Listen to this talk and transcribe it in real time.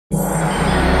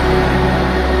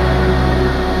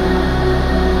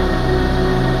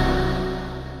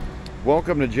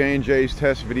Welcome to J&J's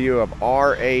test video of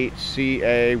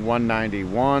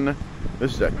R8CA191.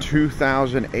 This is a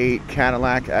 2008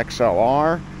 Cadillac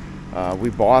XLR. We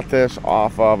bought this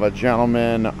off of a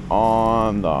gentleman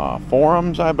on the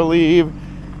forums, I believe,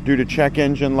 due to check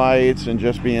engine lights and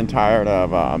just being tired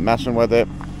of messing with it.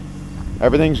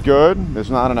 Everything's good. It's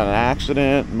not in an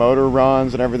accident. Motor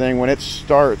runs and everything. When it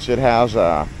starts, it has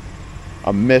a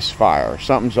misfire.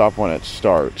 Something's up when it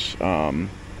starts.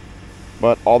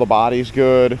 But all the body's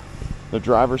good. The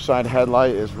driver's side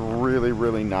headlight is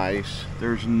really nice.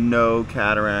 There's no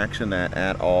cataracts in that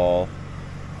at all.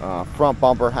 Front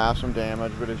bumper has some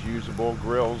damage, but it's usable.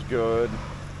 Grill's good.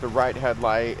 The right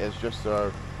headlight is just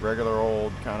a regular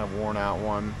old kind of worn out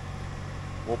one.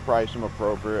 We'll price them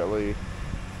appropriately.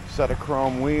 Set of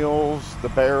chrome wheels. The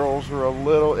barrels are a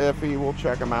little iffy. We'll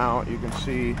check them out. You can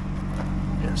see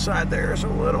inside there is a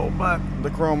little, but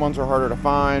the chrome ones are harder to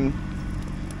find.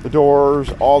 The doors,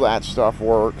 all that stuff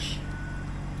works.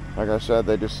 Like I said,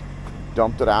 they just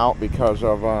dumped it out because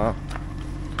of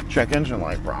check engine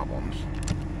light problems.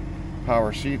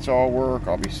 Power seats all work.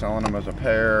 I'll be selling them as a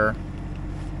pair.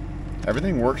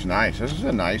 Everything works nice. This is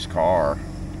a nice car.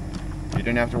 You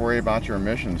didn't have to worry about your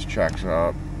emissions checks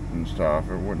up and stuff.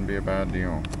 It wouldn't be a bad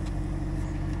deal.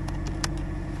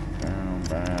 Down,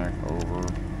 back, over.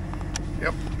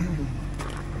 Yep.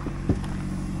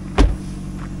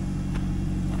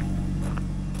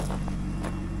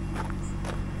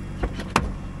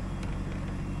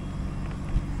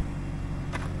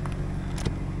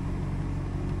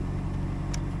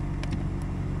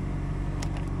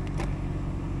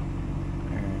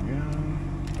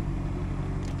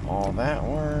 All that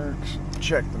works.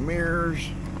 Check the mirrors,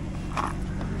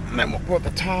 and then we'll put the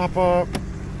top up,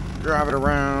 drive it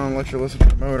around, let you listen to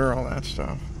the motor, all that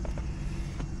stuff.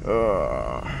 A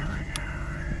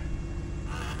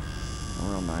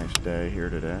real nice day here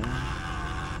today.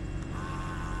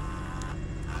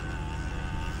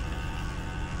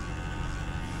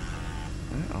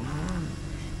 That all works.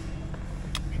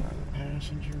 Try the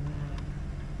passenger.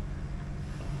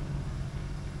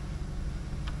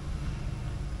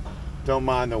 Don't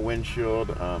mind the windshield.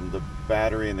 The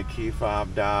battery and the key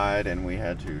fob died and we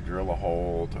had to drill a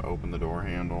hole to open the door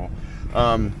handle.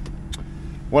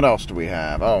 What else do we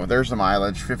have? Oh, there's the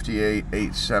mileage,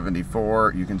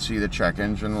 58,874. You can see the check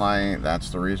engine light.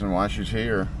 That's the reason why she's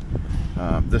here.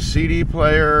 The CD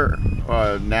player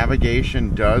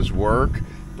navigation does work,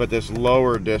 but this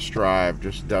lower disk drive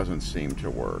just doesn't seem to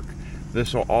work.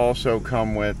 This will also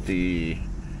come with the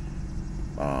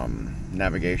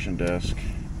navigation disc.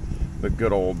 The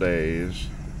good old days.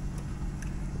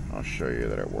 I'll show you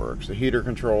that it works. The heater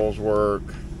controls work.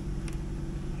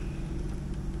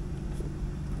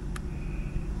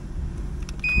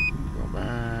 Go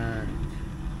back.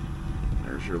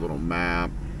 There's your little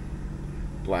map.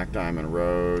 Black Diamond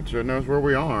Road, so it knows where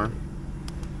we are.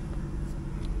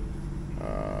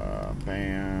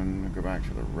 Band. Go back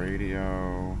to the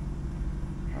radio.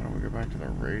 How do we go back to the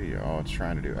radio? Oh, it's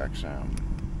trying to do XM.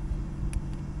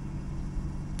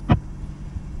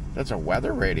 That's a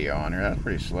weather radio on here. That's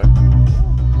pretty slick.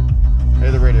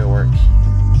 Hey, the radio works.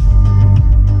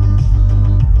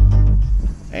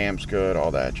 Amp's good,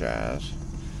 all that jazz.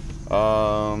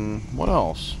 What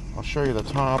else? I'll show you the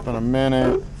top in a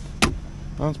minute.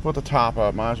 Let's put the top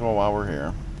up. Might as well while we're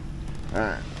here.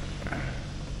 Alright.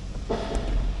 The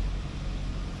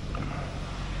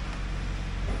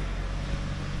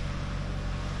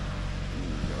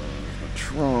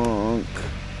trunk.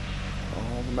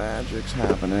 All the magic's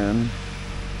happening.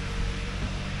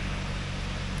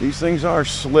 These things are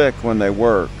slick when they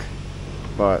work,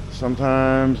 but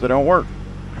sometimes they don't work,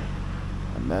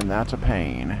 and then that's a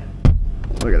pain.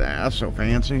 Look at that, that's so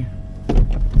fancy.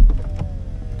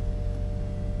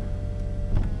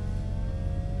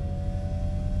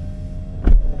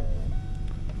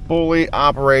 Fully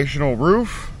operational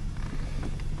roof.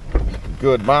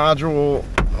 Good module.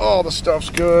 All the stuff's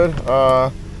good.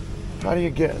 How do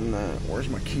you get in that? Where's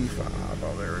my key fob?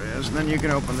 Oh, there it is. And then you can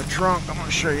open the trunk. I'm going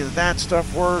to show you that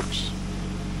stuff works.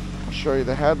 I'll show you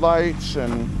the headlights,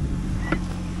 and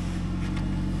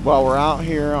while we're out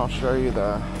here, I'll show you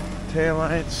the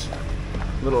taillights.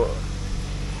 Little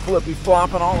flippy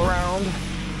flopping all around.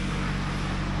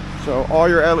 So all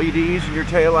your LEDs and your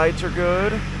taillights are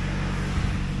good.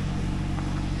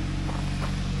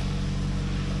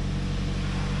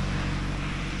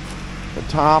 The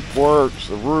top works,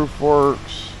 the roof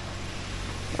works.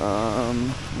 You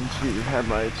can see your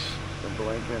headlights are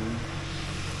blinking.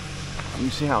 You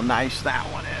see how nice that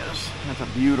one is. That's a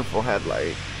beautiful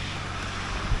headlight.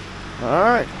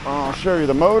 Alright, I'll show you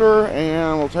the motor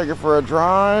and we'll take it for a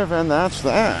drive, and that's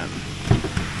that.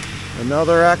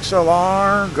 Another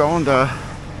XLR going to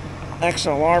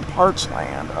XLR parts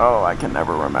land. Oh, I can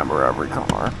never remember every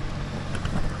car.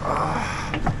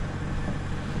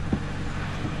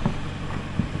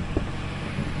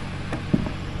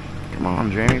 Come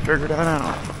on, Jamie, figure that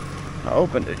out. I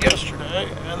opened it yesterday,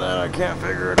 and then I can't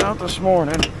figure it out this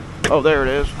morning. Oh, there it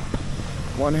is.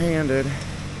 One-handed.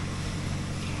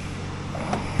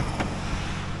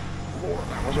 Lord,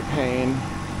 that was a pain.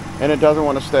 And it doesn't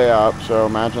want to stay up, so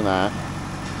imagine that.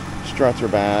 Struts are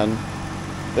bad.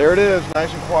 There it is,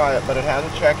 nice and quiet, but it has a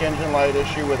check engine light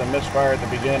issue with a misfire at the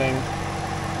beginning.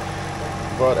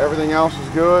 But everything else is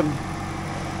good.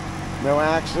 No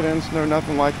accidents, no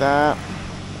nothing like that.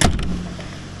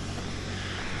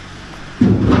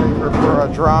 Take her for a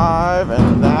drive,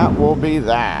 and that will be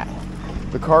that.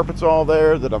 The carpet's all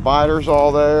there, the divider's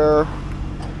all there,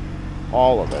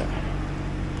 all of it.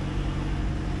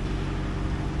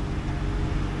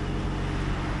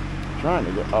 Trying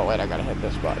to get, oh wait, I gotta hit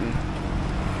this button.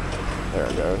 There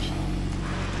it goes.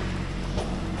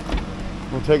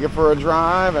 We'll take it for a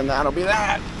drive, and that'll be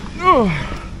that. Ooh.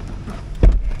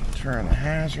 Turn the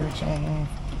hazards off.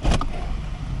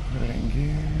 Put it in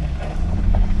gear.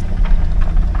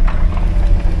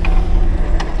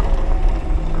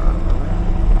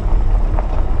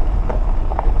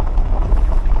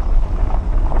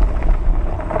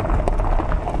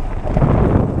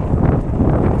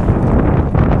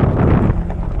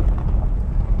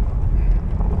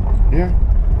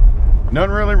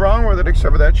 Nothing really wrong with it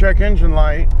except for that check engine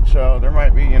light. So there might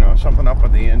be, you know, something up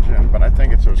with the engine, but I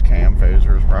think it's those cam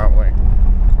phasers probably.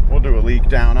 We'll do a leak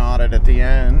down audit at the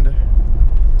end.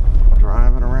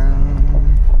 Driving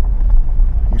around.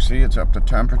 You see it's up to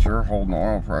temperature, holding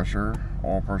oil pressure.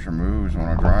 Oil pressure moves when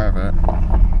I drive it.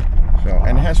 So,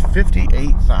 and it has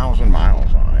 58,000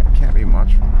 miles on it. Can't be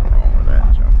much wrong with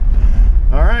that. So,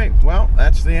 all right, well,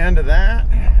 that's the end of that.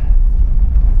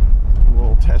 A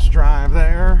little test drive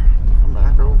there.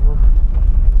 Back over,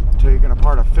 taking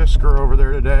apart a Fisker over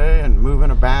there today and moving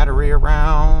a battery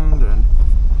around and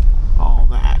all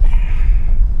that.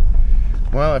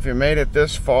 Well, if you made it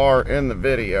this far in the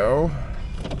video,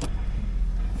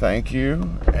 thank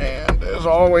you. And as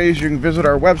always, you can visit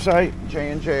our website,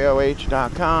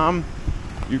 jnjoh.com.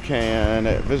 You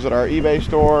can visit our eBay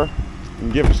store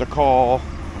and give us a call,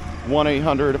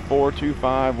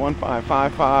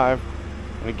 1-800-425-1555.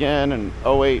 And again, an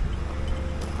 08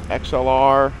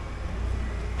 XLR,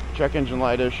 check engine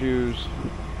light issues,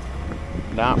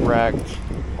 not wrecked,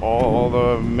 all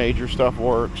the major stuff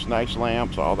works, nice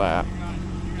lamps, all that.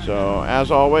 So as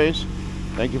always,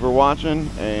 thank you for watching,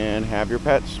 and have your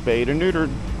pets spayed and neutered.